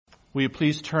Will you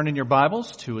please turn in your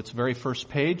Bibles to its very first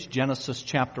page, Genesis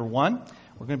chapter 1.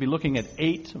 We're going to be looking at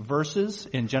 8 verses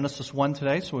in Genesis 1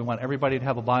 today, so we want everybody to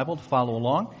have a Bible to follow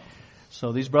along.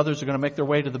 So these brothers are going to make their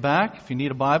way to the back. If you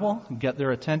need a Bible, get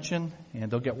their attention,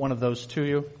 and they'll get one of those to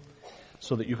you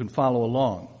so that you can follow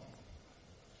along.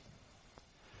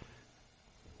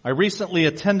 I recently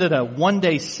attended a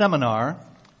one-day seminar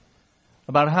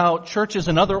about how churches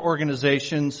and other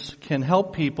organizations can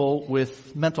help people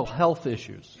with mental health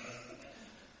issues.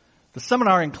 The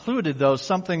seminar included, though,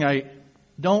 something I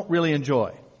don't really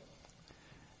enjoy.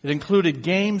 It included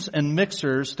games and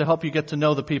mixers to help you get to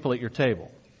know the people at your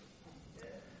table.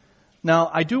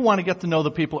 Now, I do want to get to know the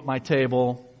people at my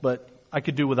table, but I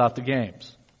could do without the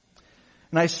games.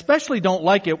 And I especially don't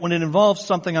like it when it involves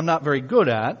something I'm not very good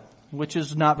at, which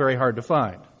is not very hard to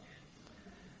find.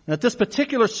 And at this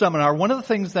particular seminar, one of the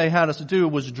things they had us do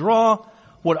was draw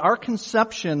what our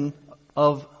conception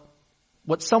of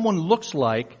what someone looks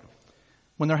like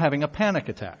when they're having a panic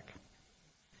attack.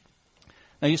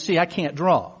 Now you see, I can't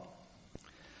draw.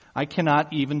 I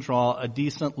cannot even draw a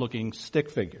decent looking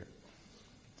stick figure.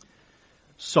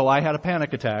 So I had a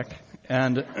panic attack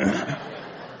and and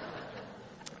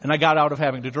I got out of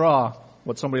having to draw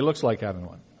what somebody looks like having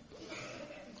one.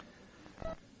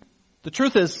 The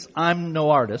truth is, I'm no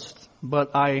artist,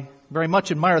 but I very much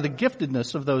admire the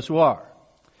giftedness of those who are.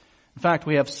 In fact,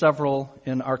 we have several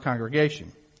in our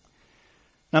congregation.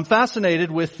 I'm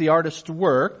fascinated with the artist's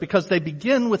work because they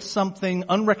begin with something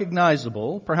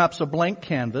unrecognizable, perhaps a blank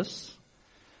canvas,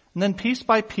 and then piece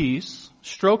by piece,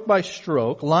 stroke by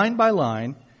stroke, line by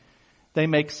line, they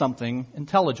make something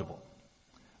intelligible.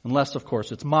 Unless, of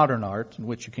course, it's modern art, in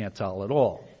which you can't tell at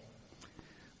all.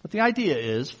 But the idea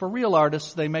is, for real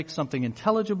artists, they make something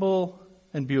intelligible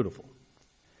and beautiful.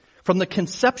 From the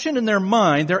conception in their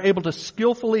mind, they're able to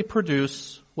skillfully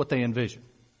produce what they envision.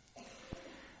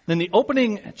 In the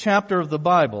opening chapter of the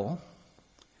Bible,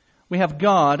 we have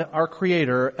God, our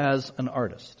Creator, as an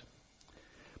artist.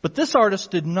 But this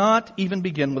artist did not even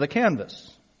begin with a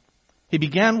canvas. He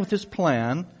began with his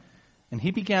plan, and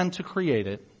he began to create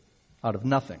it out of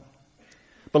nothing.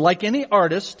 But like any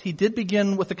artist, he did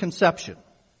begin with a conception.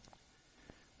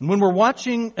 And when we're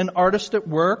watching an artist at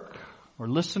work, or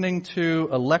listening to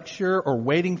a lecture, or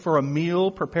waiting for a meal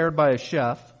prepared by a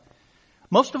chef,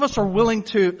 most of us are willing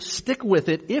to stick with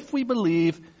it if we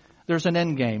believe there's an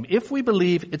end game, if we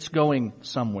believe it's going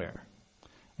somewhere.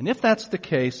 And if that's the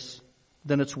case,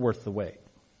 then it's worth the wait.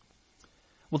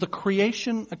 Well, the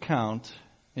creation account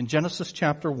in Genesis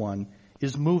chapter 1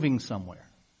 is moving somewhere.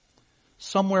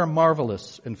 Somewhere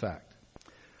marvelous, in fact.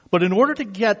 But in order to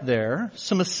get there,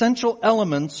 some essential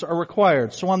elements are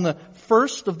required. So on the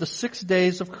first of the 6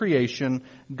 days of creation,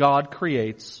 God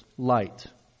creates light.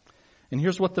 And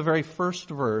here's what the very first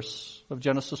verse of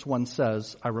Genesis 1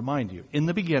 says, I remind you. In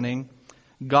the beginning,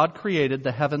 God created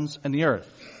the heavens and the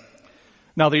earth.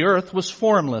 Now the earth was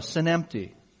formless and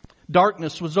empty.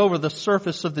 Darkness was over the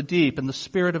surface of the deep, and the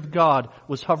Spirit of God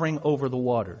was hovering over the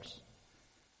waters.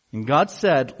 And God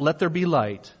said, let there be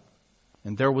light,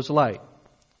 and there was light.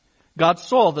 God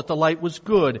saw that the light was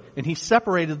good, and He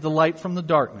separated the light from the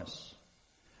darkness.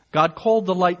 God called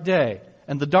the light day,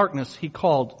 and the darkness He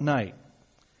called night.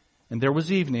 And there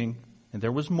was evening, and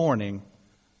there was morning,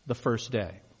 the first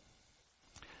day.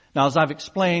 Now, as I've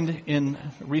explained in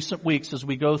recent weeks as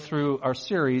we go through our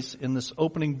series in this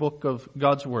opening book of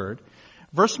God's Word,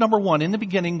 verse number 1, in the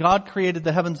beginning, God created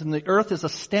the heavens and the earth, is a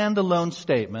standalone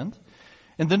statement.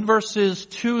 And then verses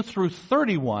 2 through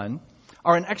 31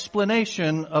 are an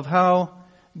explanation of how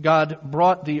God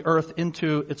brought the earth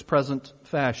into its present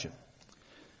fashion.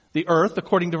 The earth,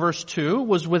 according to verse 2,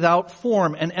 was without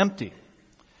form and empty.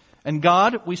 And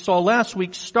God, we saw last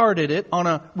week, started it on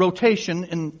a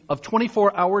rotation of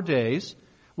 24-hour days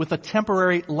with a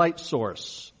temporary light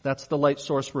source. That's the light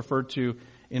source referred to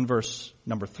in verse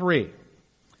number 3.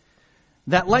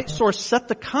 That light source set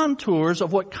the contours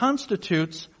of what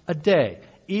constitutes a day.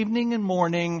 Evening and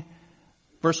morning,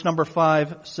 verse number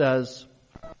 5 says,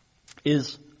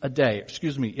 is a day.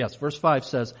 Verse 5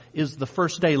 says, is the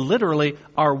first day, literally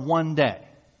our one day.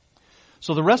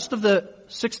 So the rest of the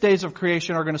 6 days of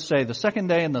creation are going to say the second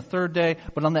day and the third day.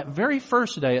 But on that very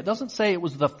first day, it doesn't say it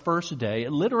was the first day.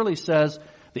 It literally says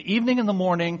the evening and the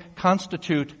morning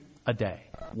constitute a day,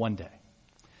 one day.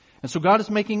 And so God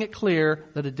is making it clear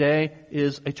that a day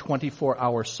is a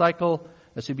 24-hour cycle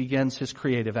as He begins His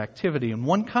creative activity. And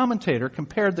one commentator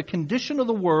compared the condition of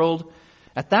the world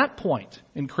at that point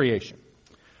in creation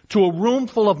to a room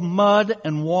full of mud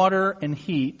and water and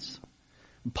heat,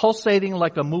 pulsating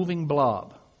like a moving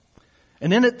blob.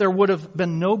 And in it there would have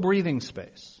been no breathing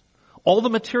space. All the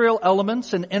material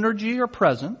elements and energy are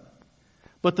present,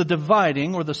 but the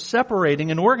dividing or the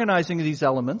separating and organizing of these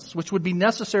elements, which would be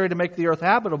necessary to make the earth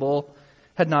habitable,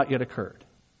 had not yet occurred.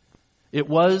 It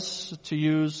was, to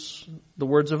use the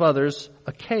words of others,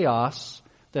 a chaos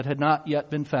that had not yet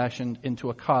been fashioned into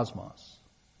a cosmos.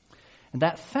 And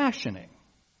that fashioning,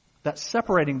 that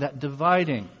separating, that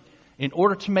dividing, in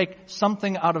order to make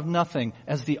something out of nothing,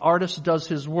 as the artist does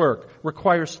his work,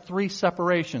 requires three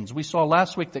separations. We saw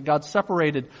last week that God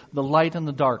separated the light and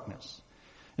the darkness.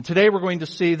 And today we're going to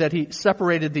see that He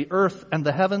separated the earth and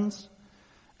the heavens,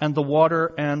 and the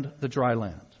water and the dry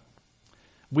land.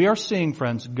 We are seeing,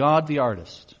 friends, God the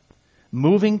artist,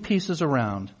 moving pieces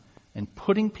around and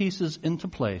putting pieces into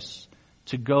place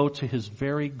to go to His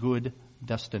very good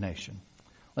destination.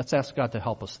 Let's ask God to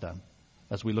help us then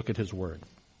as we look at His Word.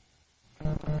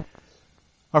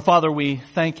 Our Father, we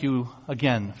thank You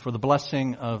again for the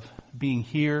blessing of being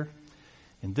here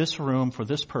in this room for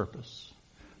this purpose,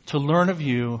 to learn of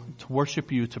You, to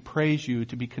worship You, to praise You,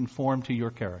 to be conformed to Your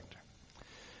character.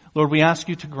 Lord, we ask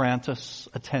You to grant us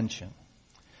attention.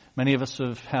 Many of us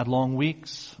have had long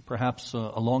weeks, perhaps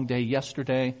a long day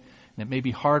yesterday, and it may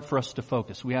be hard for us to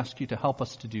focus. We ask You to help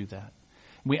us to do that.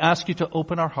 We ask You to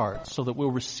open our hearts so that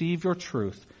we'll receive Your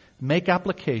truth, make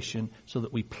application so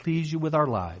that we please You with our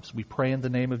lives. We pray in the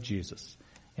name of Jesus.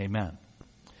 Amen.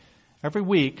 Every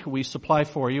week we supply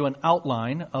for you an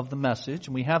outline of the message,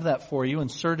 and we have that for you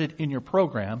inserted in your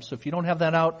program. So if you don't have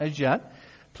that out as yet,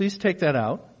 please take that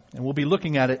out, and we'll be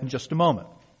looking at it in just a moment.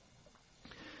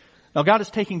 Now, God is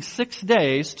taking 6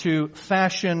 days to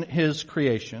fashion His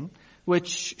creation,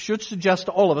 which should suggest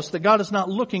to all of us that God is not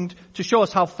looking to show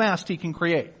us how fast He can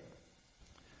create.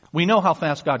 We know how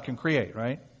fast God can create,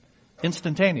 right?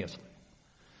 Instantaneously.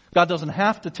 God doesn't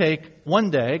have to take 1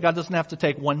 day, God doesn't have to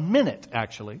take 1 minute,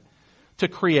 actually, to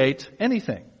create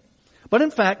anything. But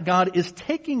in fact, God is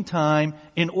taking time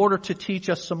in order to teach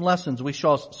us some lessons. We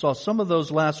saw some of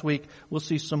those last week. We'll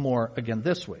see some more again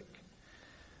this week.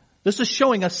 This is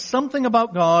showing us something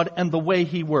about God and the way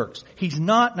He works. He's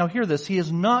not, now hear this, He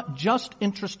is not just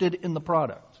interested in the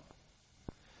product.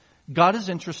 God is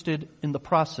interested in the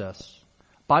process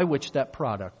by which that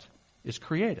product is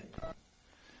created.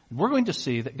 We're going to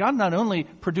see that God not only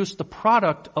produced the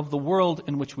product of the world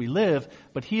in which we live,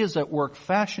 but He is at work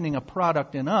fashioning a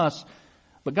product in us.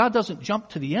 But God doesn't jump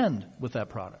to the end with that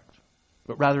product,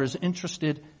 but rather is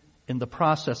interested in the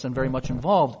process and very much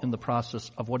involved in the process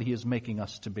of what He is making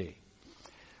us to be.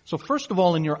 So first of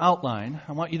all, in your outline,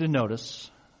 I want you to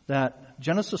notice that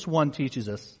Genesis 1 teaches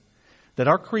us that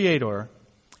our Creator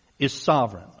is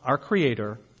sovereign. Our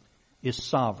Creator is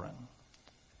sovereign.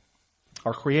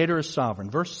 Our Creator is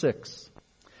sovereign. Verse 6.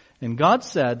 And God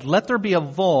said, "Let there be a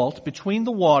vault between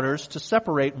the waters to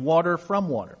separate water from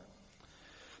water."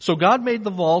 So God made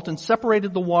the vault and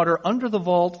separated the water under the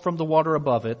vault from the water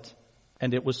above it,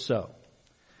 and it was so.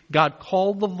 God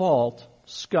called the vault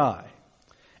sky.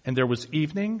 And there was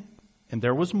evening, and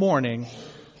there was morning,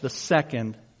 the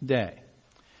second day.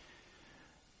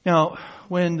 Now,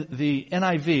 when the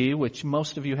NIV, which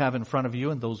most of you have in front of you,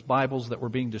 and those Bibles that were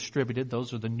being distributed,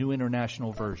 those are the New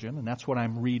International Version, and that's what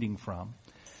I'm reading from.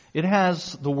 It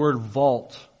has the word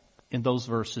vault in those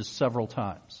verses several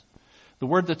times. The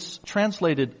word that's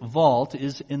translated vault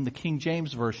is in the King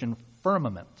James Version,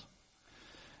 firmament.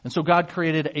 And so God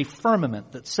created a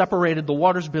firmament that separated the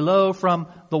waters below from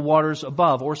the waters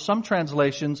above. Or some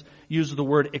translations use the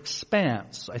word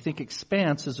expanse. I think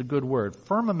expanse is a good word.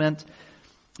 Firmament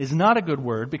is not a good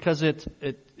word because it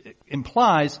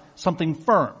implies something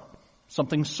firm,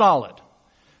 something solid.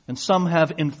 And some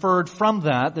have inferred from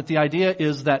that the idea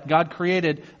is that God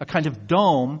created a kind of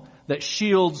dome that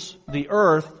shields the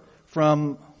earth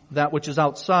from that which is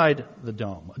outside the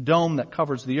dome, a dome that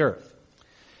covers the earth.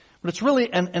 But it's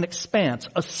really an expanse,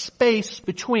 a space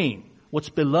between what's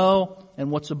below and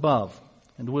what's above.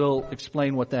 And we'll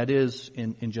explain what that is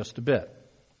in just a bit.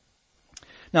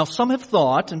 Now, some have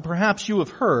thought, and perhaps you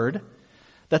have heard,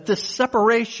 that this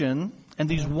separation and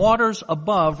these waters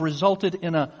above resulted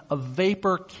in a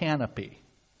vapor canopy.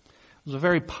 It was a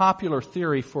very popular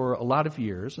theory for a lot of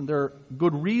years, and there are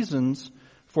good reasons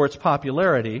for its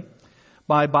popularity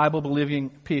by Bible-believing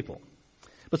people.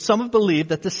 But some have believed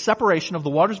that this separation of the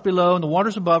waters below and the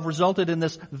waters above resulted in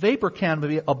this vapor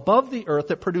canopy above the earth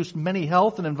that produced many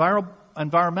health and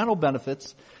environmental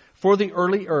benefits for the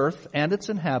early earth and its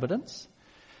inhabitants.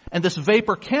 And this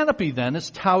vapor canopy then is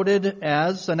touted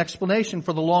as an explanation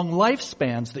for the long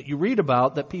lifespans that you read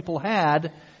about that people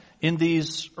had in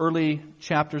these early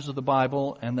chapters of the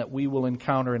Bible and that we will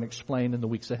encounter and explain in the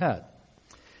weeks ahead.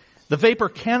 The vapor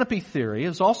canopy theory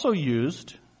is also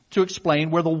used to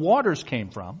explain where the waters came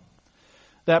from.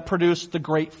 that produced the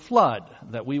great flood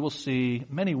that we will see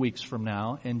many weeks from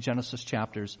now in Genesis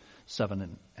chapters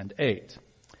 7 and 8.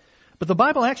 But the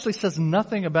Bible actually says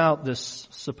nothing about this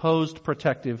supposed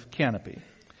protective canopy.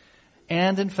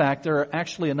 And in fact, there are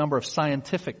actually a number of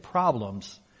scientific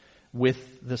problems with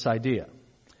this idea.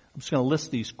 I'm just going to list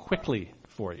these quickly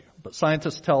for you. But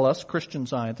scientists tell us, Christian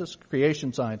scientists,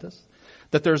 creation scientists,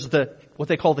 that there's what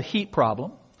they call the heat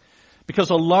problem, because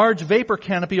a large vapor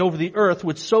canopy over the earth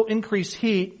would so increase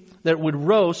heat that it would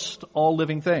roast all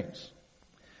living things.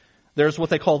 There's what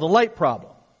they call the light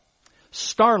problem.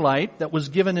 Starlight that was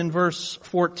given in verse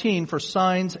 14 for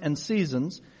signs and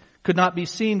seasons could not be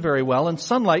seen very well, and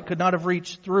sunlight could not have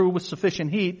reached through with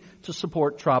sufficient heat to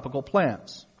support tropical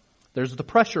plants. There's the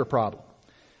pressure problem,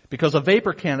 because a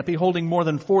vapor canopy holding more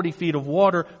than 40 feet of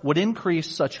water would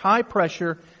increase such high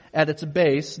pressure at its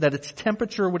base that its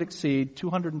temperature would exceed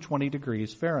 220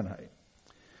 degrees Fahrenheit.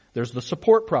 There's the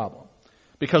support problem,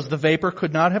 because the vapor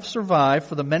could not have survived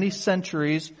for the many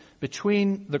centuries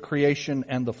between the creation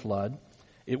and the flood.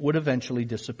 It would eventually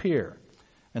disappear.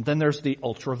 And then there's the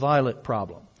ultraviolet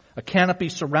problem. A canopy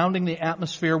surrounding the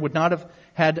atmosphere would not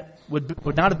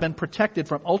have been protected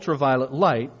from ultraviolet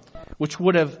light, which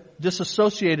would have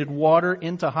disassociated water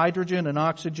into hydrogen and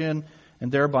oxygen,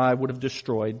 and thereby would have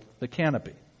destroyed the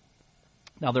canopy.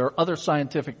 Now, there are other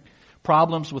scientific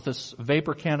problems with this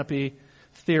vapor canopy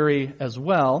theory as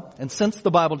well. And since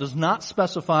the Bible does not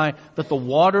specify that the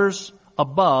waters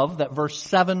above, that verse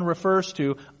 7 refers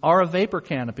to, are a vapor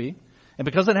canopy, and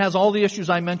because it has all the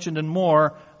issues I mentioned and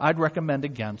more, I'd recommend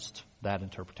against that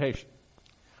interpretation.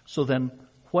 So then,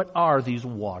 what are these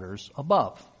waters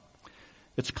above?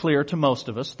 It's clear to most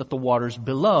of us that the waters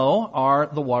below are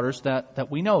the waters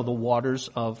that we know, the waters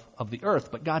of the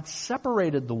earth. But God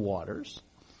separated the waters,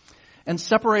 and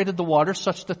separated the waters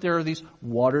such that there are these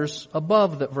waters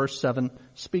above that verse 7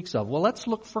 speaks of. Well, let's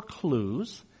look for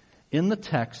clues in the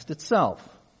text itself.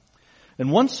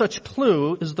 And one such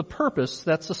clue is the purpose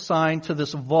that's assigned to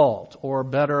this vault, or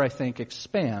better, I think,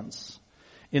 expanse,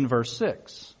 in verse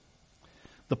 6.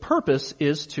 The purpose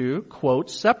is to, quote,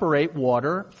 separate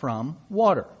water from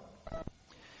water.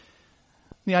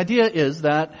 The idea is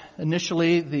that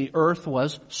initially the earth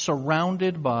was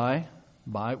surrounded by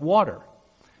water.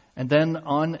 And then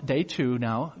on day 2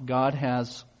 now, God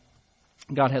has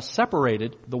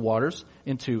separated the waters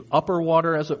into upper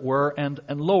water, as it were, and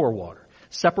lower water,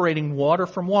 separating water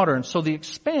from water. And so the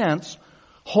expanse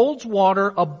holds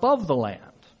water above the land.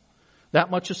 That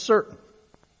much is certain.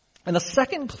 And the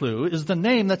second clue is the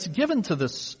name that's given to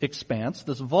this expanse,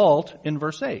 this vault, in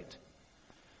verse 8.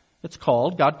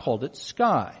 God called it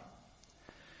sky.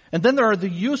 And then there are the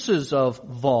uses of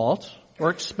vault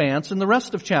or expanse in the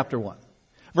rest of chapter 1.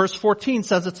 Verse 14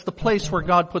 says it's the place where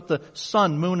God put the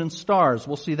sun, moon, and stars.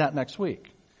 We'll see that next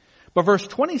week. But verse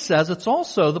 20 says it's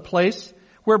also the place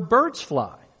where birds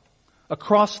fly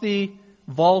across the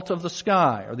vault of the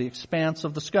sky, or the expanse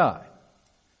of the sky.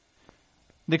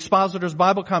 The Expositor's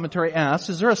Bible Commentary asks,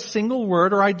 is there a single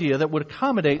word or idea that would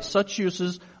accommodate such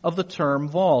uses of the term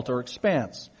vault or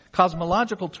expanse?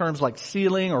 Cosmological terms like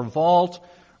ceiling or vault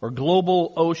or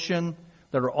global ocean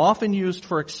that are often used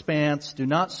for expanse do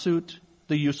not suit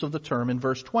the use of the term in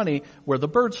verse 20, where the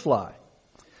birds fly.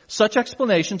 Such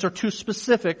explanations are too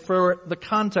specific for the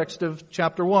context of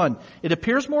chapter 1. It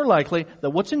appears more likely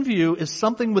that what's in view is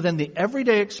something within the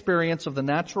everyday experience of the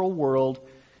natural world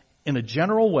in a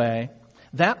general way,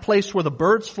 that place where the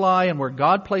birds fly and where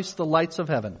God placed the lights of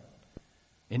heaven.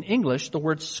 In English, the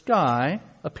word sky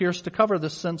appears to cover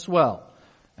this sense well.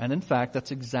 And in fact,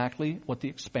 that's exactly what the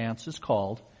expanse is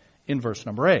called in verse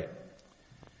number 8.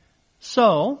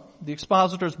 So, the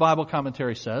Expositor's Bible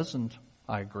Commentary says, and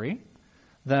I agree,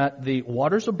 that the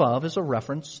waters above is a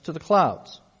reference to the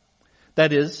clouds.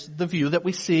 That is the view that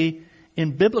we see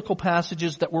in biblical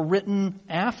passages that were written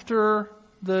after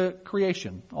the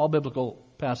creation. All biblical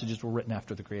passages were written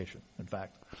after the creation, in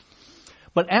fact.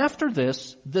 But after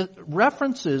this, the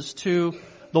references to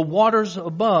the waters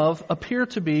above appear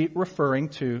to be referring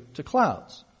to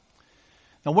clouds.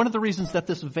 Now, one of the reasons that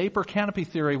this vapor canopy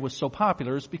theory was so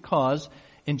popular is because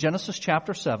in Genesis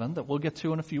chapter 7, that we'll get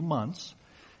to in a few months,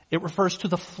 it refers to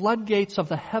the floodgates of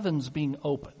the heavens being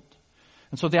opened.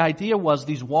 And so the idea was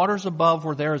these waters above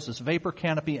were there as this vapor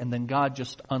canopy, and then God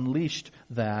just unleashed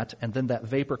that, and then that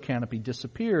vapor canopy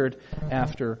disappeared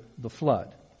after the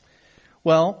flood.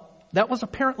 Well, that was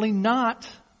apparently not,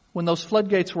 when those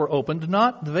floodgates were opened,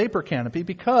 not the vapor canopy,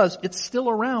 because it's still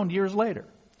around years later.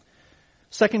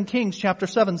 2 Kings chapter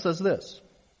 7 says this,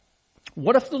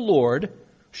 what if the Lord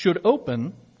should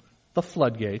open the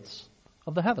floodgates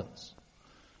of the heavens?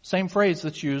 Same phrase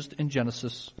that's used in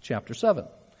Genesis chapter 7.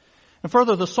 And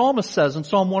further, the psalmist says in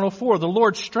Psalm 104, the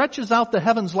Lord stretches out the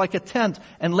heavens like a tent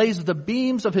and lays the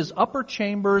beams of his upper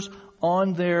chambers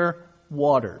on their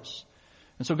waters.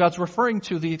 And so God's referring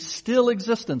to the still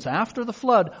existence after the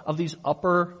flood of these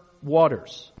upper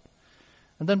waters.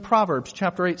 And then Proverbs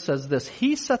chapter 8 says this,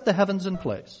 He set the heavens in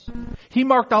place. He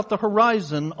marked out the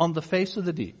horizon on the face of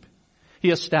the deep. He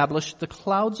established the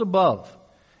clouds above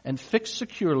and fixed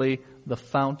securely the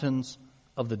fountains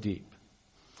of the deep.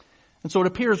 And so it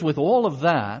appears with all of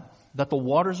that the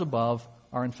waters above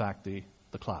are in fact the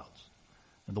clouds.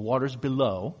 And the waters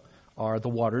below are the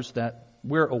waters that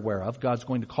we're aware of. God's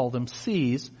going to call them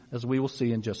seas, as we will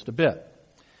see in just a bit.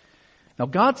 Now,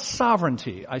 God's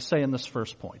sovereignty, I say in this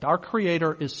first point. Our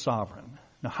Creator is sovereign.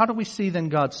 Now, how do we see then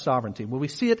God's sovereignty? Well, we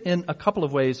see it in a couple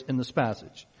of ways in this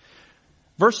passage.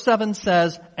 Verse 7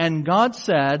 says, and God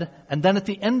said, and then at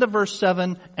the end of verse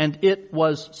 7, and it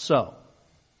was so.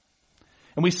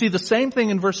 And we see the same thing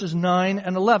in verses 9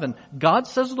 and 11. God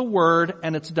says the word,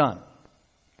 and it's done.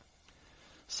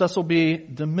 Cecil B.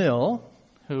 DeMille,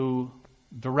 who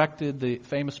directed the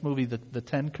famous movie, The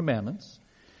Ten Commandments,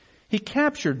 he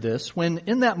captured this when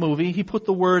in that movie he put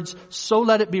the words, so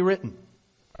let it be written,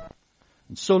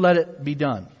 and so let it be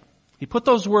done. He put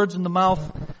those words in the mouth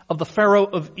of the Pharaoh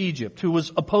of Egypt, who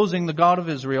was opposing the God of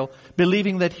Israel,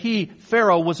 believing that he,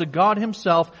 Pharaoh, was a God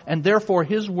himself, and therefore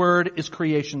his word is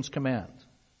creation's command.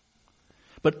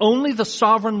 But only the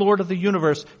sovereign Lord of the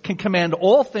universe can command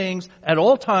all things at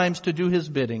all times to do his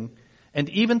bidding, and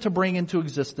even to bring into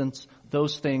existence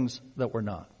those things that were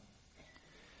not.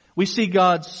 We see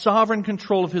God's sovereign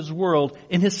control of his world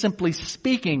in his simply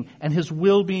speaking and his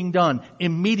will being done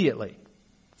immediately.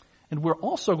 And we're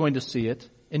also going to see it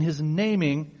in his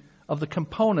naming of the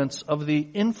components of the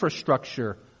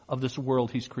infrastructure of this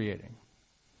world he's creating.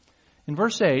 In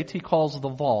verse 8, he calls the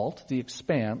vault, the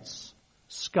expanse,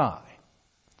 sky.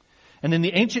 And in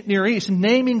the ancient Near East,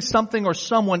 naming something or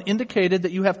someone indicated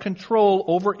that you have control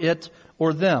over it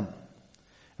or them.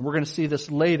 And we're going to see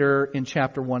this later in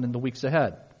chapter 1 in the weeks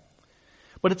ahead.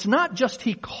 But it's not just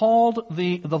he called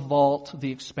the vault,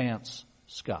 the expanse,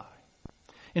 sky.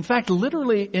 In fact,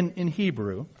 literally in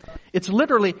Hebrew, it's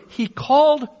literally he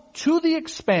called to the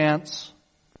expanse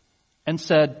and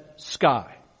said,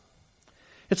 sky.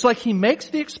 It's like he makes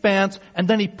the expanse and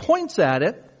then he points at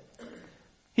it.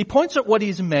 He points at what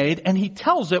he's made and he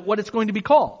tells it what it's going to be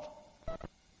called.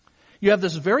 You have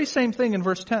this very same thing in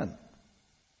verse 10.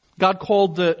 God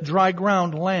called the dry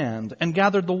ground land and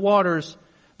gathered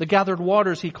the gathered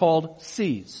waters he called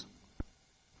seas.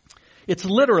 It's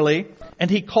literally, and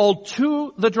he called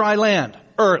to the dry land,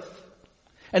 earth.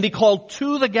 And he called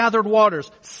to the gathered waters,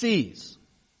 seas.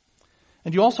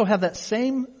 And you also have that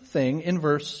same thing in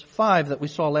verse 5 that we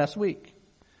saw last week.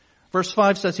 Verse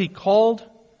 5 says he called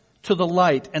to the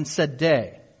light and said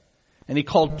day. And he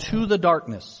called to the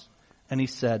darkness and he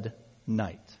said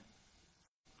night.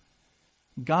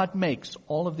 God makes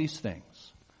all of these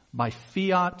things by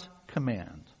fiat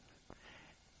command.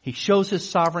 He shows his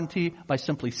sovereignty by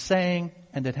simply saying,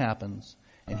 and it happens.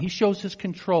 And he shows his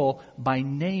control by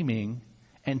naming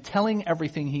and telling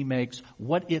everything he makes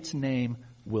what its name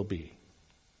will be.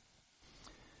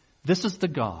 This is the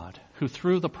God who,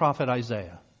 through the prophet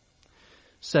Isaiah,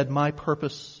 said, my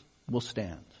purpose will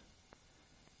stand,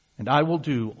 and I will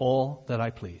do all that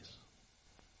I please.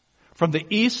 From the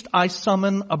east I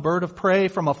summon a bird of prey,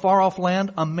 from a far-off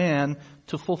land a man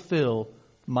to fulfill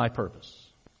my purpose.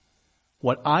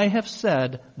 What I have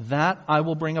said, that I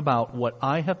will bring about. What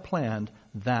I have planned,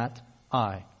 that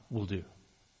I will do.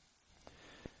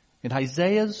 In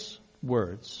Isaiah's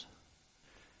words,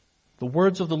 the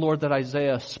words of the Lord that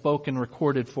Isaiah spoke and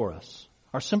recorded for us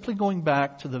are simply going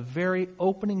back to the very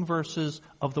opening verses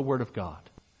of the Word of God.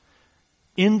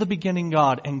 In the beginning,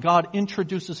 God, and God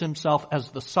introduces himself as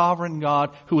the sovereign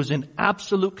God who is in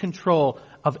absolute control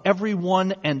of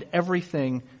everyone and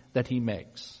everything that he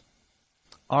makes.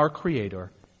 Our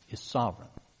Creator is sovereign.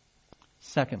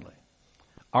 Secondly,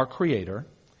 our Creator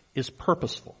is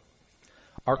purposeful.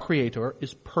 Our Creator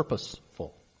is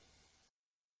purposeful.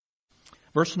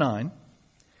 Verse 9,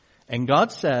 and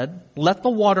God said, let the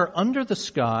water under the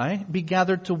sky be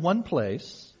gathered to one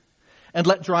place, and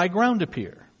let dry ground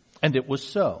appear. And it was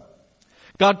so.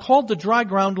 God called the dry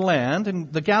ground land,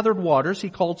 and the gathered waters he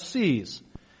called seas.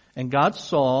 And God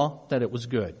saw that it was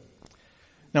good.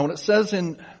 Now when it says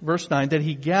in verse 9 that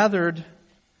he gathered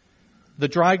the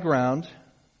dry ground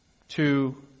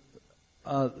to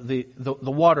the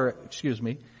water,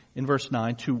 in verse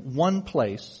 9, to one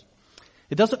place,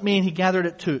 it doesn't mean he gathered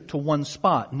it to one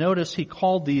spot. Notice he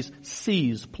called these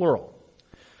seas, plural.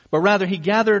 But rather he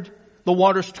gathered the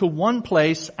waters to one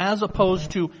place as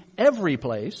opposed to every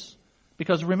place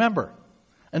Because remember,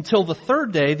 until the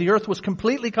third day, the earth was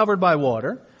completely covered by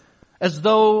water, as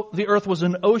though the earth was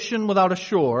an ocean without a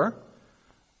shore,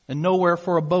 and nowhere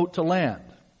for a boat to land.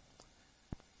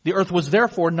 The earth was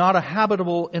therefore not a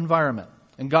habitable environment,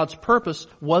 and God's purpose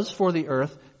was for the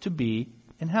earth to be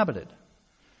inhabited.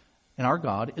 And our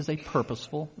God is a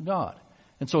purposeful God.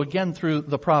 And so again, through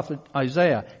the prophet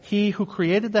Isaiah, He who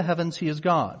created the heavens, He is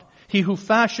God. He who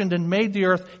fashioned and made the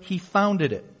earth, He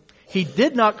founded it. He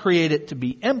did not create it to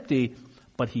be empty,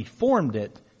 but He formed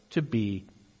it to be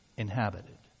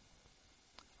inhabited.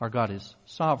 Our God is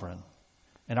sovereign,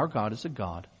 and our God is a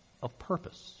God of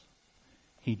purpose.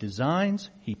 He designs,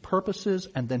 He purposes,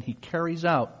 and then He carries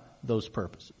out those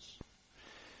purposes.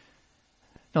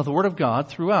 Now, the Word of God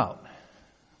throughout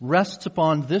rests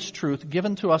upon this truth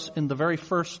given to us in the very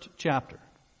first chapter,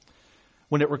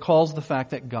 when it recalls the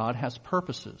fact that God has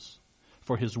purposes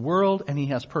for His world, and He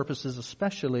has purposes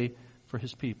especially for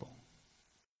His people.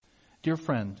 Dear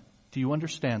friend, do you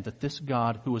understand that this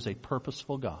God, who is a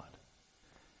purposeful God,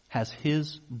 has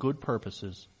His good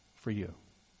purposes for you?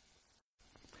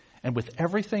 And with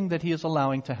everything that He is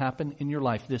allowing to happen in your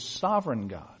life, this sovereign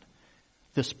God,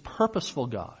 this purposeful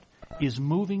God, is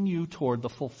moving you toward the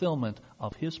fulfillment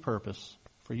of His purpose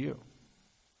for you.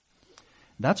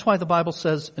 That's why the Bible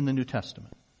says in the New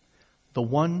Testament, the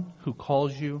one who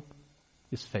calls you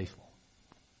is faithful.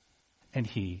 And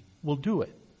He will do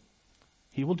it.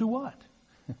 He will do what?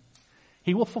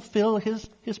 He will fulfill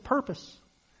His purpose.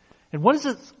 And what is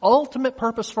its ultimate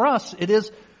purpose for us? It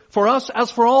is for us,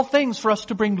 as for all things, for us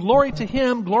to bring glory to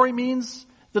Him. Glory means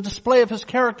the display of His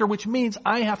character, which means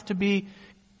I have to be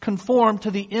conformed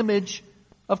to the image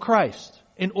of Christ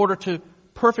in order to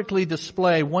perfectly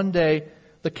display one day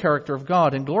the character of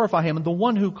God and glorify Him. And the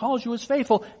one who calls you is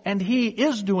faithful, and He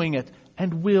is doing it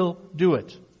and will do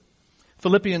it.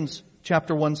 Philippians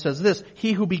chapter 1 says this,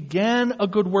 He who began a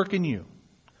good work in you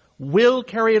will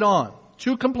carry it on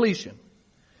to completion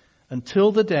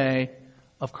until the day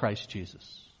of Christ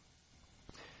Jesus.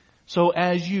 So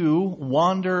as you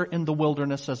wander in the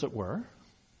wilderness, as it were,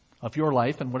 of your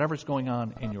life and whatever's going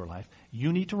on in your life,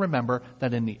 you need to remember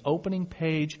that in the opening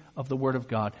page of the Word of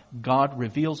God, God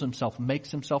reveals Himself,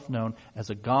 makes Himself known as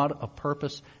a God of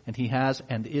purpose, and He has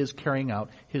and is carrying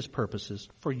out His purposes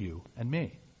for you and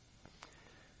me.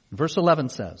 Verse 11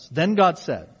 says, Then God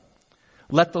said,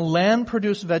 Let the land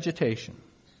produce vegetation,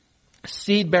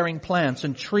 seed-bearing plants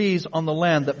and trees on the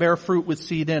land that bear fruit with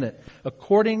seed in it,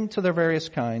 according to their various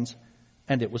kinds,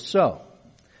 and it was so.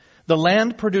 The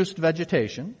land produced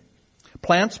vegetation,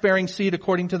 plants bearing seed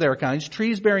according to their kinds,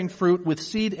 trees bearing fruit with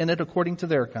seed in it according to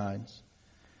their kinds.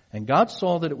 And God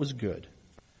saw that it was good.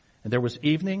 And there was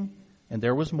evening, and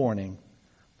there was morning,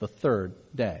 the third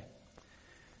day.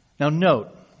 Now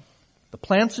note, the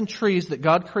plants and trees that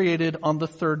God created on the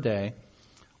third day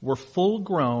were full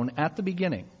grown at the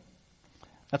beginning.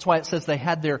 That's why it says they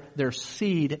had their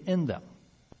seed in them.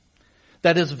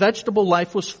 That is, vegetable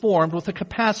life was formed with the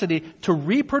capacity to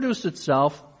reproduce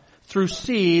itself through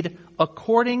seed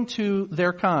according to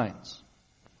their kinds,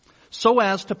 so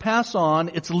as to pass on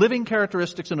its living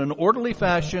characteristics in an orderly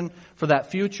fashion for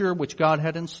that future which God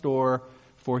had in store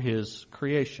for His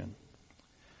creation.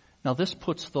 Now this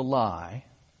puts the lie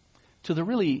to the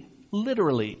really,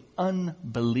 literally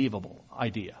unbelievable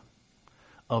idea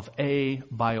of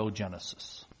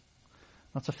abiogenesis.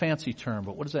 That's a fancy term,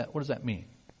 but what does that mean?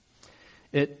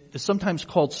 It is sometimes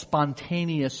called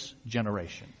spontaneous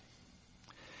generation.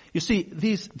 You see,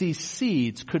 these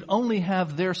seeds could only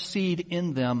have their seed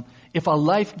in them if a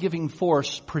life-giving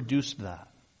force produced that.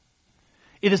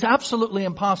 It is absolutely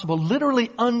impossible,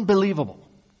 literally unbelievable,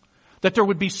 that there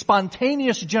would be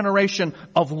spontaneous generation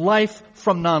of life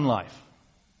from non-life.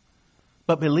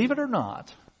 But believe it or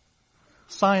not,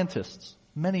 scientists,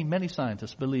 many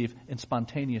scientists believe in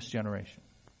spontaneous generation.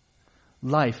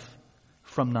 Life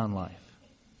from non-life.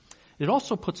 It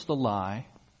also puts the lie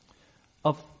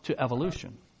to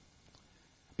evolution.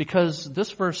 Because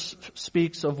this passage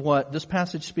speaks of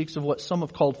what some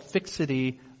have called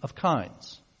fixity of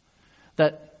kinds.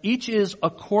 That each is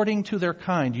according to their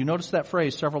kind. You notice that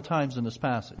phrase several times in this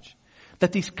passage.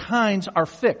 That these kinds are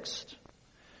fixed.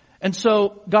 And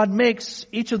so God makes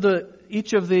each of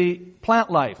the plant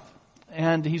life,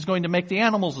 and He's going to make the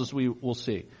animals, as we will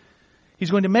see. He's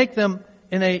going to make them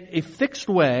in a fixed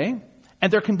way,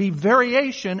 and there can be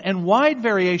variation and wide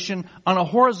variation on a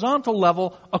horizontal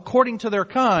level according to their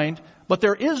kind, but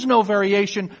there is no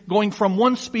variation going from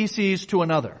one species to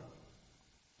another.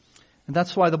 And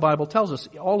that's why the Bible tells us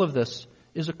all of this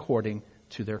is according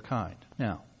to their kind.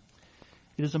 Now,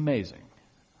 it is amazing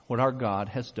what our God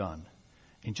has done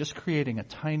in just creating a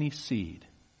tiny seed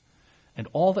and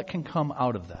all that can come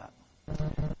out of that.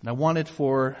 And I wanted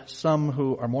for some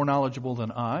who are more knowledgeable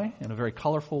than I, in a very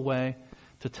colorful way,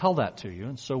 to tell that to you.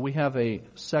 And so we have a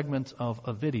segment of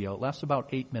a video. It lasts about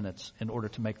 8 minutes in order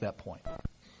to make that point.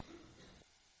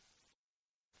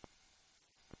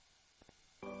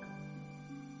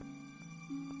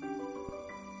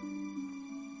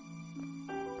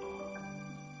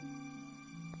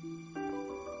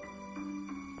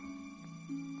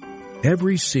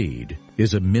 Every seed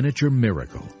is a miniature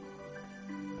miracle.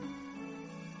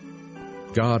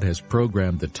 God has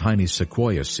programmed the tiny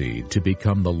sequoia seed to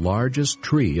become the largest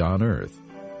tree on earth,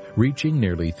 reaching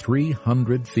nearly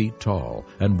 300 feet tall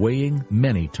and weighing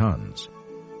many tons.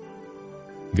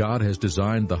 God has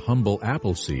designed the humble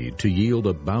apple seed to yield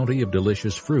a bounty of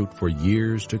delicious fruit for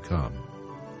years to come.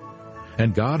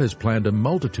 And God has planned a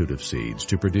multitude of seeds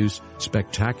to produce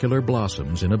spectacular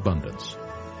blossoms in abundance.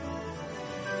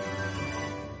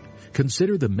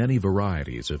 Consider the many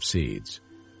varieties of seeds.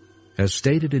 As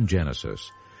stated in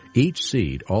Genesis, each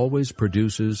seed always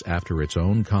produces after its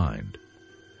own kind.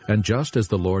 And just as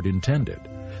the Lord intended,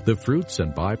 the fruits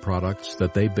and byproducts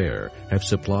that they bear have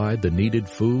supplied the needed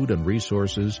food and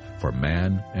resources for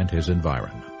man and his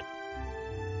environment.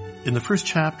 In the first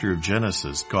chapter of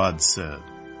Genesis, God said,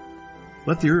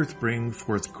 "Let the earth bring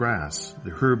forth grass,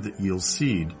 the herb that yields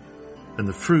seed, and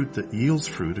the fruit that yields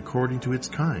fruit according to its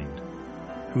kind,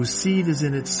 whose seed is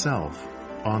in itself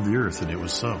on the earth," and it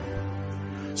was so.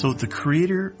 So the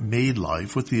Creator made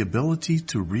life with the ability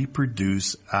to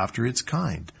reproduce after its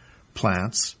kind.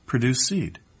 Plants produce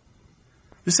seed.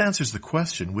 This answers the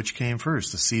question, which came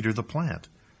first, the seed or the plant?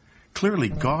 Clearly,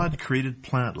 God created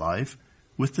plant life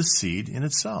with the seed in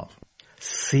itself.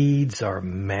 Seeds are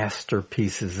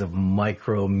masterpieces of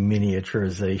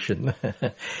micro-miniaturization.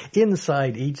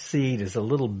 Inside each seed is a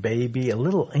little baby, a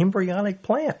little embryonic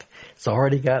plant. It's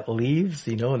already got leaves,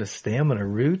 and a stem and a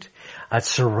root. It's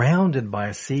surrounded by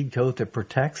a seed coat that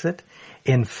protects it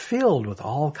and filled with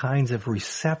all kinds of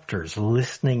receptors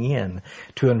listening in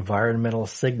to environmental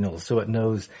signals so it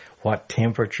knows what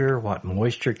temperature, what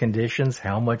moisture conditions,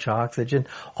 how much oxygen.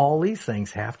 All these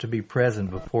things have to be present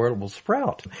before it will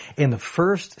sprout. And the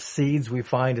first seeds we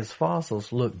find as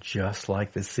fossils look just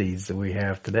like the seeds that we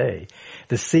have today.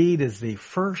 The seed is the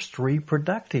first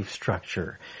reproductive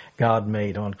structure God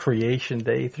made on Creation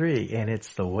Day 3, and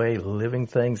it's the way living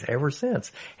things ever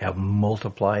since have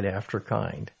multiplied after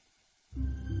kind.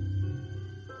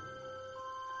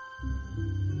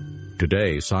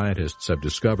 Today, scientists have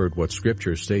discovered what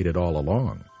Scripture stated all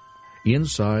along.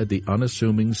 Inside the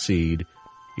unassuming seed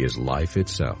is life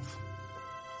itself.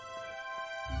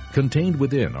 Contained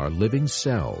within are living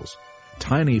cells,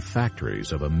 tiny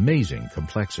factories of amazing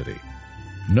complexity.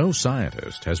 No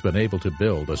scientist has been able to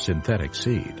build a synthetic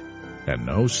seed, and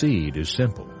no seed is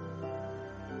simple.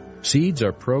 Seeds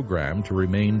are programmed to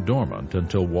remain dormant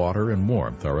until water and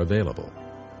warmth are available.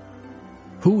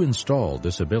 Who installed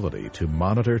this ability to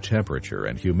monitor temperature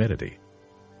and humidity?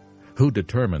 Who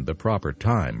determined the proper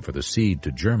time for the seed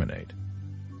to germinate?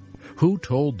 Who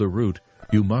told the root,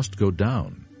 "You must go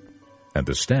down," and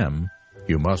the stem,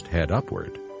 "You must head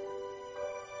upward"?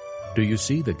 Do you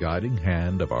see the guiding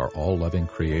hand of our all-loving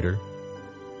Creator?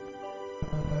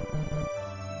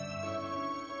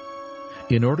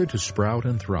 In order to sprout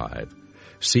and thrive,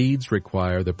 seeds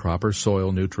require the proper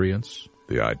soil nutrients,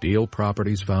 the ideal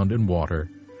properties found in water,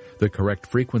 the correct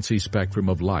frequency spectrum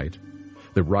of light,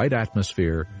 the right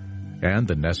atmosphere, and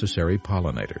the necessary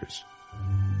pollinators.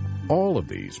 All of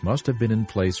these must have been in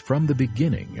place from the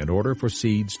beginning in order for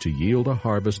seeds to yield a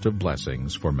harvest of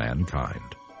blessings for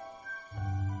mankind.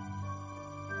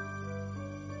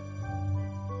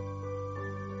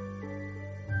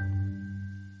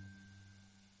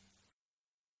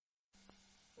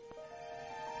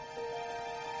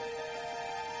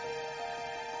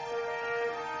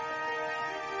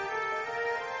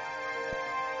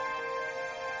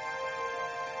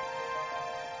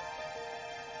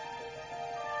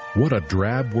 What a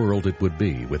drab world it would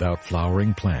be without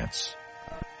flowering plants.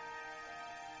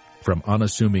 From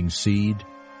unassuming seed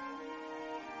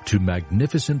to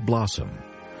magnificent blossom,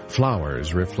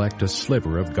 flowers reflect a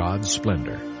sliver of God's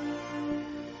splendor.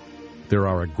 There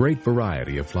are a great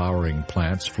variety of flowering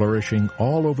plants flourishing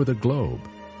all over the globe,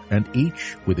 and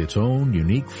each with its own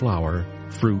unique flower,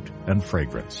 fruit, and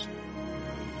fragrance.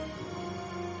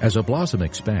 As a blossom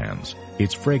expands,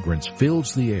 its fragrance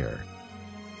fills the air.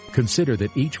 Consider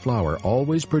that each flower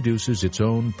always produces its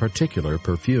own particular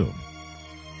perfume.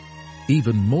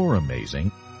 Even more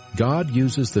amazing, God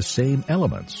uses the same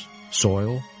elements,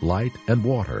 soil, light, and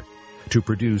water, to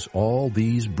produce all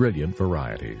these brilliant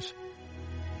varieties.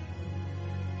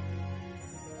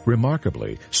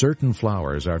 Remarkably, certain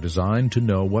flowers are designed to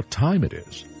know what time it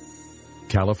is.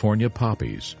 California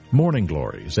poppies, morning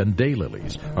glories, and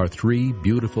daylilies are 3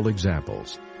 beautiful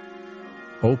examples.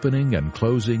 Opening and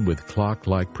closing with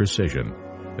clock-like precision,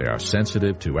 they are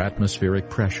sensitive to atmospheric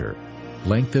pressure,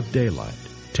 length of daylight,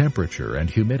 temperature, and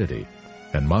humidity,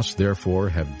 and must therefore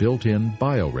have built-in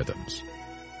biorhythms.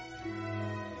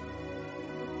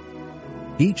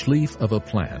 Each leaf of a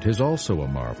plant is also a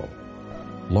marvel.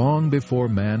 Long before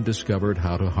man discovered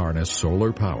how to harness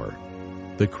solar power,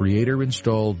 the Creator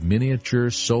installed miniature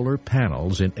solar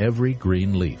panels in every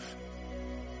green leaf.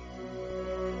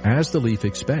 As the leaf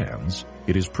expands,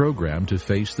 it is programmed to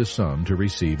face the sun to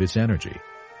receive its energy.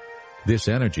 This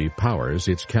energy powers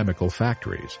its chemical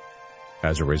factories.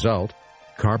 As a result,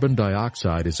 carbon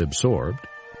dioxide is absorbed,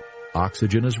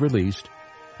 oxygen is released,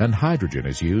 and hydrogen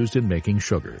is used in making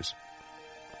sugars.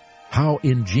 How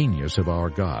ingenious of our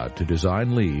God to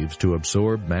design leaves to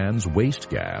absorb man's waste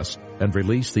gas and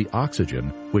release the oxygen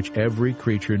which every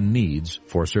creature needs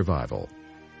for survival.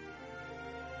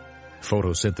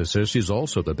 Photosynthesis is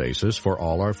also the basis for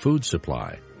all our food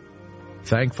supply.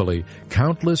 Thankfully,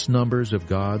 countless numbers of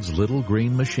God's little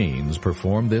green machines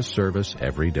perform this service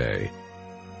every day.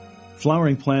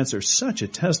 Flowering plants are such a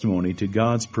testimony to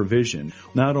God's provision.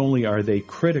 Not only are they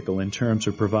critical in terms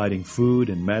of providing food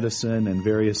and medicine and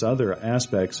various other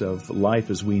aspects of life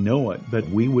as we know it, but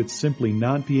we would simply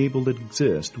not be able to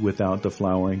exist without the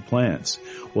flowering plants.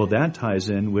 Well, that ties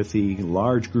in with the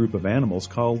large group of animals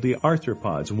called the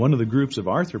arthropods. One of the groups of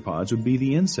arthropods would be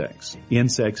the insects.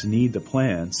 Insects need the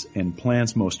plants, and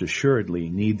plants most assuredly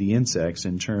need the insects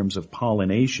in terms of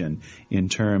pollination, in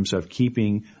terms of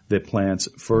keeping the plants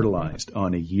fertilized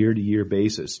on a year-to-year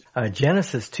basis.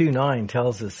 Genesis 2:9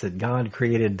 tells us that God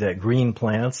created green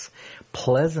plants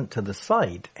pleasant to the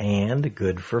sight and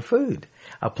good for food.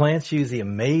 Plants use the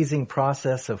amazing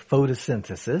process of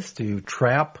photosynthesis to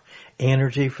trap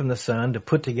energy from the sun, to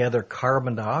put together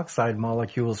carbon dioxide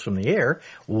molecules from the air,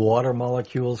 water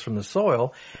molecules from the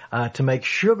soil, to make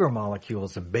sugar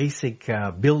molecules, a basic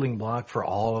building block for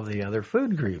all of the other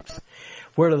food groups.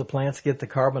 Where do the plants get the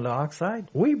carbon dioxide?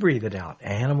 We breathe it out.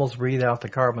 Animals breathe out the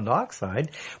carbon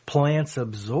dioxide. Plants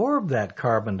absorb that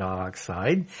carbon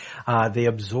dioxide. They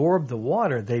absorb the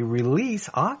water. They release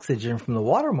oxygen from the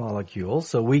water molecules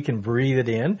so we can breathe it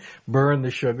in, burn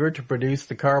the sugar to produce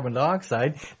the carbon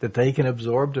dioxide that they can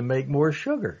absorb to make more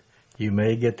sugar. You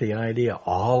may get the idea.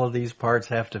 All of these parts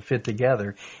have to fit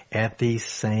together at the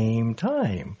same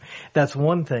time. That's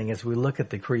one thing as we look at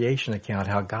the creation account,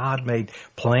 how God made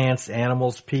plants,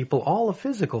 animals, people, all the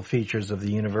physical features of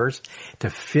the universe to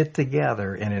fit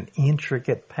together in an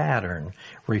intricate pattern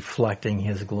reflecting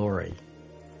His glory.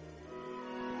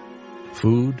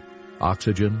 Food,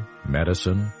 oxygen,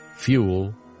 medicine,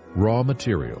 fuel, raw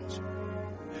materials.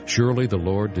 Surely the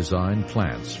Lord designed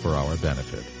plants for our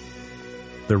benefit.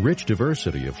 The rich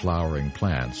diversity of flowering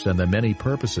plants and the many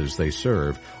purposes they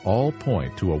serve all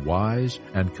point to a wise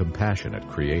and compassionate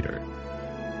Creator.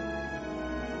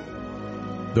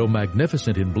 Though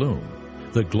magnificent in bloom,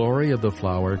 the glory of the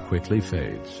flower quickly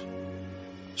fades.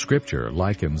 Scripture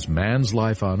likens man's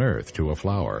life on earth to a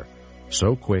flower,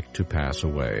 so quick to pass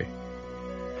away.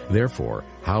 Therefore,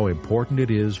 how important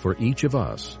it is for each of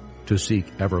us to seek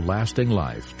everlasting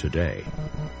life today.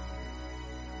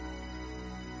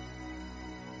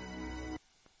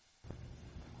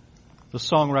 The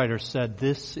songwriter said,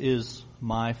 "This is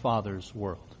my Father's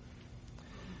world.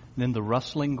 And in the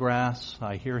rustling grass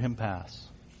I hear Him pass,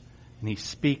 and He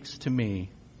speaks to me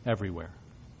everywhere."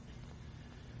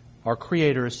 Our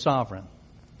Creator is sovereign,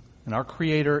 and our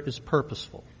Creator is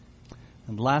purposeful.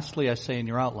 And lastly, I say in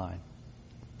your outline,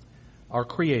 our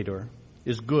Creator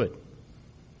is good.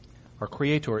 Our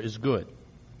Creator is good.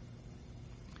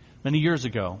 Many years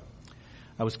ago,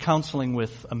 I was counseling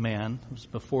with a man. It was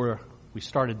before we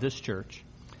started this church.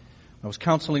 I was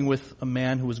counseling with a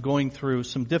man who was going through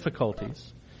some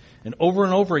difficulties. And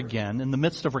over again, in the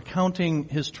midst of recounting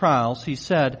his trials, he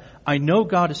said, "I know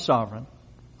God is sovereign.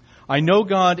 I know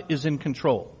God is in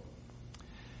control."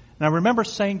 And I remember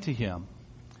saying to him,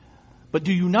 "But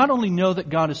do you not only know that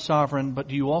God is sovereign, but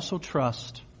do you also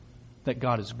trust that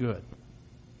God is good?"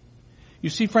 You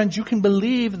see, friends, you can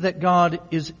believe that God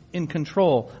is in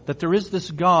control, that there is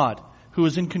this God who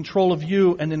is in control of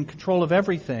you and in control of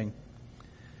everything.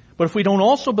 But if we don't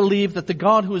also believe that the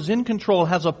God who is in control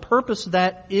has a purpose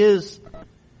that is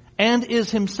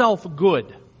Himself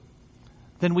good,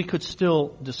 then we could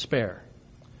still despair.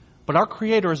 But our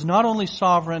Creator is not only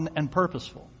sovereign and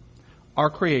purposeful, our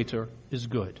Creator is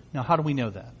good. Now, how do we know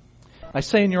that? I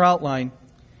say in your outline,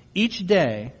 each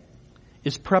day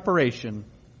is preparation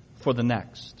for the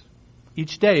next.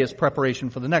 Each day is preparation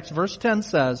for the next. Verse 10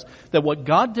 says that what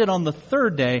God did on the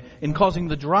third day in causing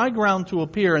the dry ground to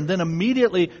appear and then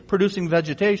immediately producing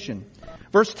vegetation.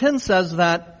 Verse 10 says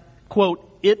that,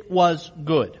 quote, it was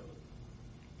good.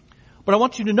 But I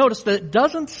want you to notice that it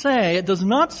does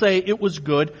not say it was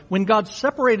good when God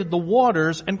separated the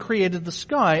waters and created the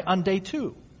sky on day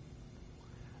 2.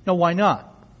 Now, why not?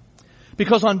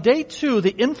 Because on day 2,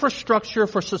 the infrastructure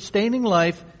for sustaining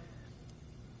life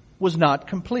was not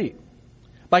complete.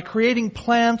 By creating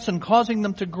plants and causing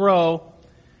them to grow,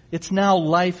 it's now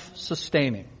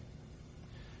life-sustaining.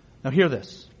 Now hear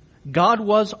this. God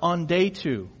was on day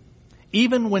 2,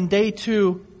 even when day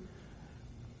 2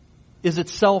 is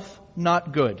itself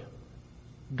not good.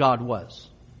 God was.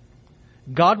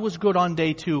 God was good on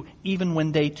day 2, even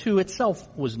when day 2 itself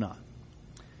was not.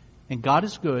 And God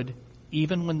is good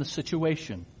even when the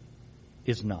situation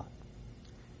is not.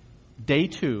 Day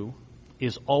 2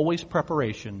 is always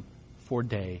preparation for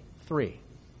day 3.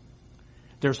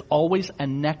 There's always a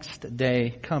next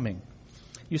day coming.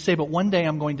 You say, but one day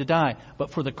I'm going to die.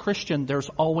 But for the Christian, there's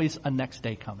always a next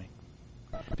day coming.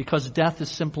 Because death is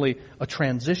simply a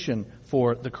transition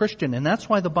for the Christian. And that's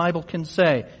why the Bible can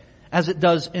say, as it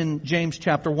does in James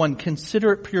chapter 1,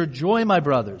 consider it pure joy, my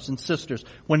brothers and sisters,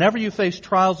 whenever you face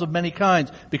trials of many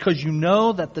kinds, because you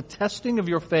know that the testing of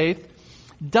your faith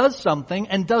does something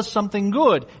and does something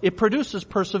good. It produces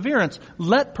perseverance.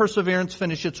 Let perseverance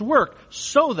finish its work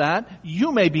so that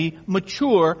you may be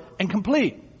mature and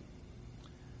complete.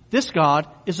 This God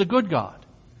is a good God.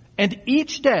 And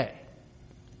each day,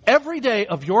 every day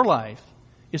of your life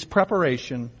is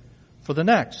preparation for the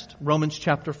next. Romans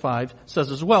chapter 5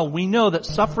 says as well, we know that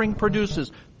suffering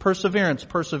produces perseverance,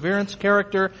 perseverance,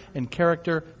 character, and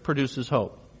character produces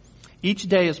hope. Each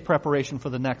day is preparation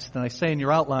for the next. And I say in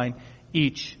your outline,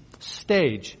 each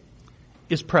stage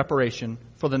is preparation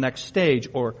for the next stage,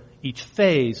 or each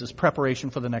phase is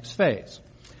preparation for the next phase.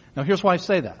 Now here's why I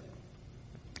say that.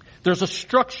 There's a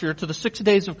structure to the 6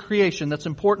 days of creation that's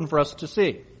important for us to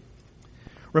see.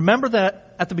 Remember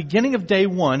that at the beginning of day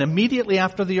 1, immediately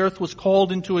after the earth was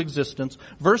called into existence,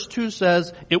 verse 2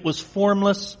 says it was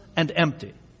formless and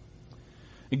empty.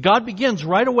 And God begins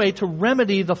right away to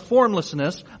remedy the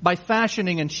formlessness by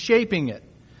fashioning and shaping it.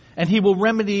 And He will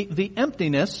remedy the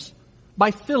emptiness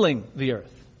by filling the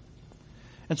earth.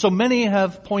 And so many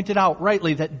have pointed out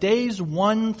rightly that days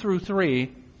 1 through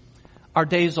 3 are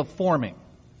days of forming.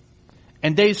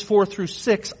 And days 4 through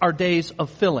 6 are days of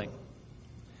filling.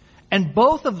 And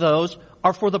both of those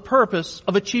are for the purpose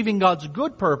of achieving God's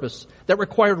good purpose that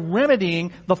required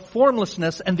remedying the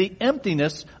formlessness and the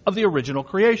emptiness of the original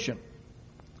creation.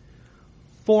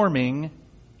 Forming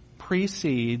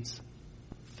precedes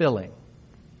filling.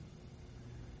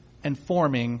 And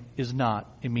forming is not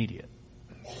immediate.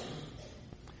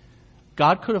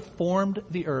 God could have formed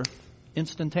the earth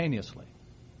instantaneously.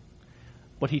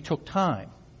 But He took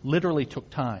time, literally took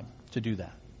time to do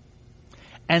that.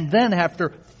 And then after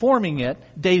forming it,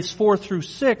 days 4 through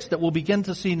 6 that we'll begin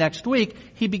to see next week,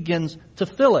 He begins to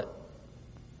fill it.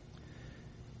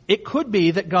 It could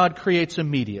be that God creates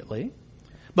immediately,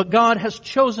 but God has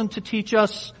chosen to teach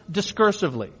us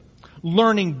discursively,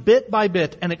 learning bit by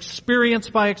bit and experience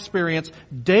by experience,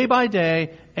 day by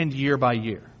day and year by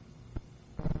year.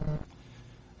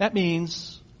 That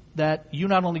means that you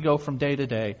not only go from day to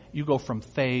day, you go from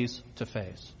phase to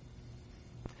phase.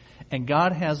 And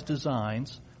God has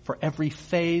designs for every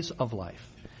phase of life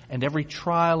and every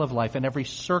trial of life and every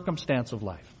circumstance of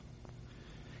life.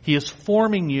 He is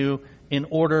forming you in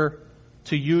order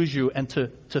to use you and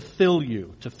to fill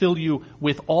you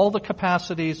with all the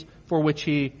capacities for which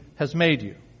He has made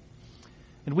you.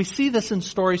 And we see this in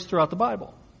stories throughout the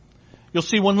Bible. You'll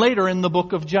see one later in the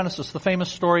book of Genesis, the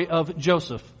famous story of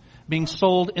Joseph being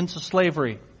sold into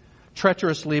slavery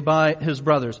treacherously by his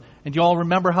brothers. And you all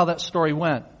remember how that story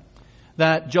went.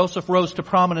 That Joseph rose to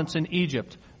prominence in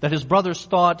Egypt. That his brothers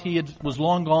thought he was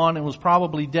long gone and was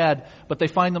probably dead. But they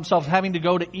find themselves having to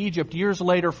go to Egypt years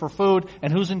later for food.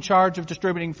 And who's in charge of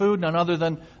distributing food? None other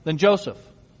than Joseph.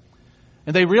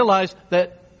 And they realize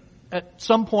that at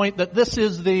some point that this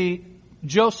is the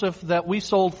Joseph that we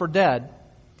sold for dead.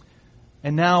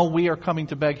 And now we are coming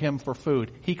to beg him for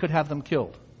food. He could have them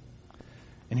killed.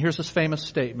 And here's his famous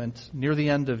statement near the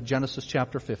end of Genesis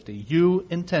chapter 50. You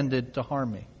intended to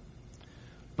harm me,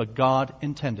 but God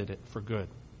intended it for good.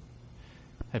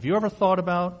 Have you ever thought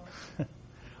about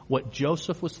what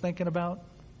Joseph was thinking about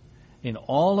in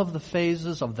all of the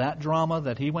phases of that drama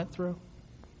that he went through?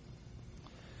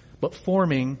 But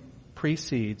forming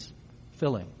precedes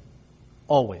filling.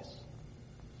 Always.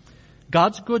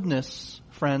 God's goodness,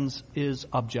 friends, is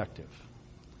objective.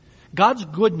 God's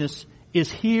goodness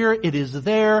is here, it is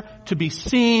there, to be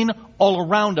seen all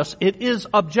around us. It is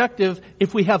objective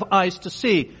if we have eyes to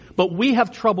see. But we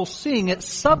have trouble seeing it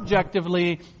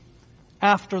subjectively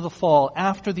after the fall,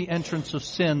 after the entrance of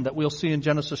sin that we'll see in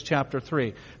Genesis chapter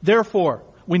 3. Therefore,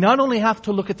 we not only have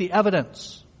to look at the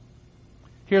evidence,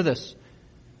 hear this,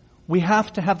 we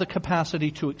have to have the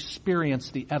capacity to experience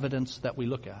the evidence that we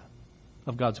look at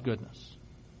of God's goodness.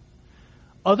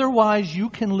 Otherwise, you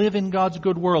can live in God's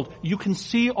good world. You can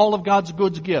see all of God's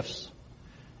good gifts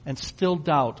and still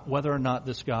doubt whether or not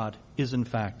this God is in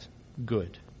fact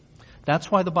good.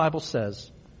 That's why the Bible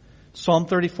says, Psalm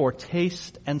 34,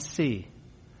 taste and see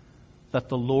that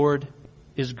the Lord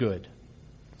is good.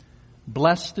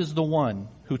 Blessed is the one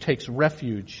who takes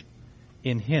refuge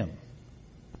in Him.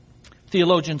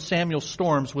 Theologian Samuel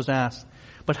Storms was asked,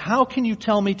 but how can you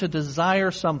tell me to desire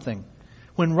something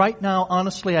when right now,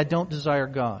 honestly, I don't desire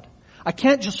God? I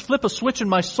can't just flip a switch in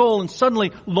my soul and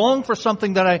suddenly long for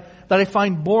something that I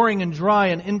find boring and dry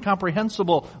and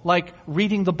incomprehensible, like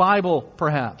reading the Bible,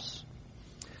 perhaps.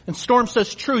 And Storm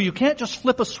says, true, you can't just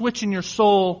flip a switch in your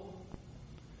soul,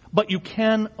 but you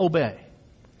can obey.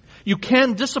 You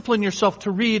can discipline yourself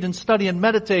to read and study and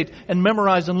meditate and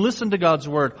memorize and listen to God's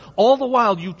Word. All the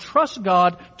while you trust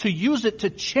God to use it to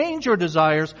change your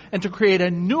desires and to create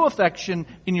a new affection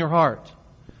in your heart.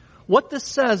 What this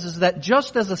says is that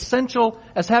just as essential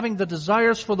as having the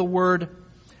desires for the Word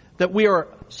that we are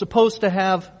supposed to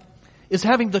have is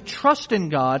having the trust in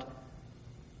God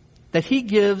that He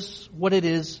gives what it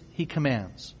is He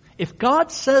commands. If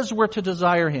God says we're to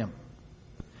desire Him,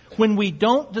 when we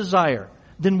don't desire,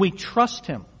 then we trust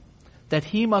Him that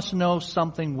He must know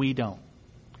something we don't.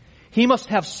 He must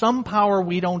have some power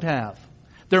we don't have.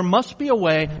 There must be a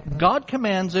way. God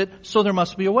commands it, so there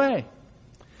must be a way.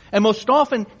 And most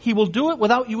often, He will do it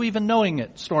without you even knowing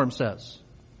it, Storm says.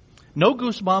 No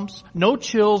goosebumps, no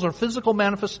chills or physical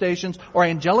manifestations or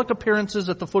angelic appearances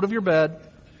at the foot of your bed.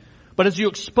 But as you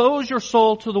expose your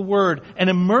soul to the Word and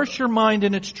immerse your mind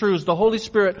in its truths, the Holy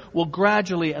Spirit will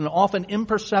gradually and often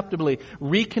imperceptibly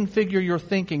reconfigure your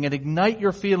thinking and ignite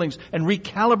your feelings and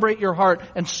recalibrate your heart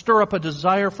and stir up a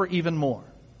desire for even more.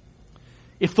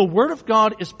 If the Word of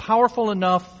God is powerful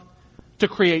enough to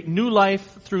create new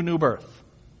life through new birth,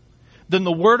 then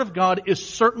the Word of God is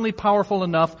certainly powerful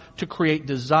enough to create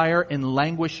desire in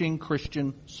languishing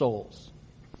Christian souls.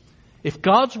 If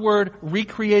God's Word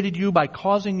recreated you by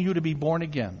causing you to be born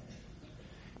again,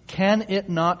 can it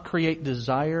not create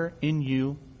desire in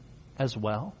you as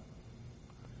well?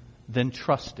 Then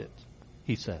trust it,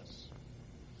 he says.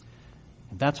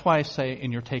 And that's why I say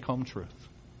in your take-home truth,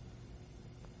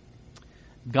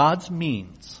 God's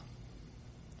means,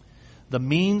 the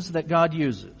means that God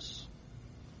uses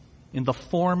in the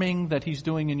forming that He's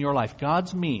doing in your life,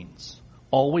 God's means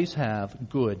always have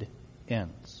good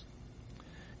ends.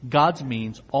 God's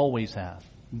means always have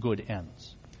good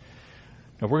ends.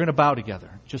 Now we're going to bow together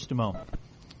in just a moment.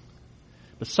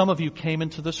 But some of you came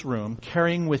into this room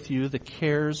carrying with you the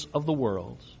cares of the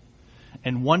world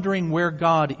and wondering where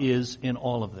God is in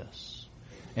all of this.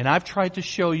 And I've tried to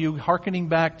show you, hearkening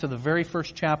back to the very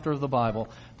first chapter of the Bible,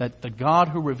 that the God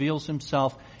who reveals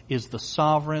Himself is the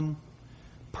sovereign,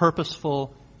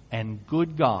 purposeful, and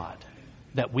good God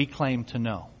that we claim to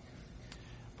know.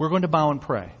 We're going to bow and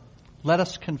pray. Let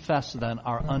us confess then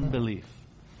our unbelief.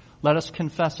 Let us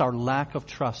confess our lack of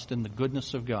trust in the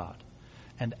goodness of God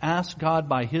and ask God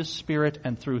by His Spirit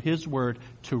and through His Word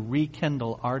to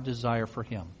rekindle our desire for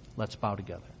Him. Let's bow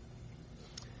together.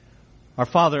 Our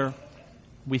Father,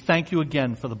 we thank You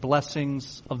again for the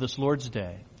blessings of this Lord's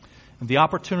Day and the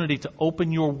opportunity to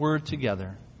open Your Word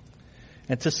together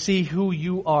and to see who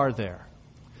You are there.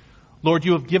 Lord,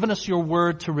 You have given us Your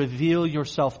Word to reveal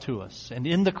Yourself to us. And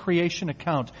in the creation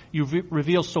account, You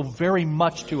reveal so very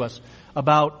much to us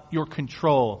about Your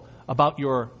control, about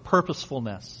Your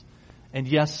purposefulness, and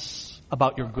yes,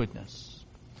 about Your goodness.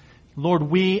 Lord,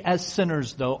 we as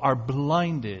sinners, though, are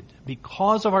blinded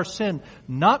because of our sin,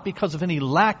 not because of any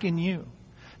lack in You,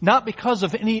 not because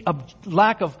of any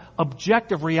lack of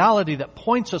objective reality that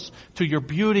points us to Your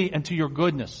beauty and to Your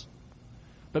goodness,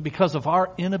 but because of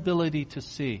our inability to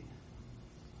see,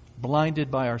 blinded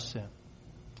by our sin.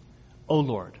 O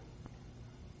Lord,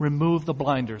 remove the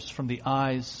blinders from the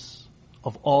eyes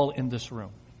of all in this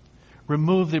room.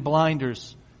 Remove the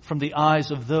blinders from the eyes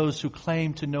of those who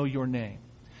claim to know Your name.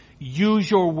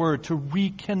 Use Your Word to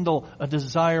rekindle a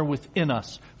desire within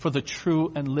us for the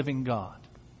true and living God.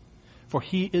 For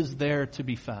He is there to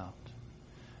be found.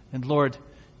 And Lord,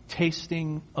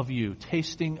 tasting of You,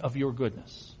 tasting of Your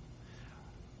goodness,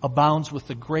 abounds with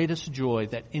the greatest joy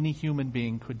that any human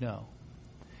being could know.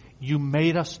 You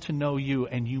made us to know You,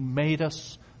 and You made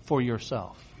us for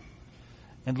yourself.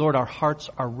 And Lord, our hearts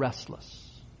are restless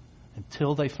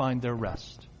until they find their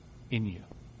rest in you.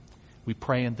 We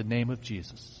pray in the name of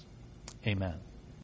Jesus. Amen.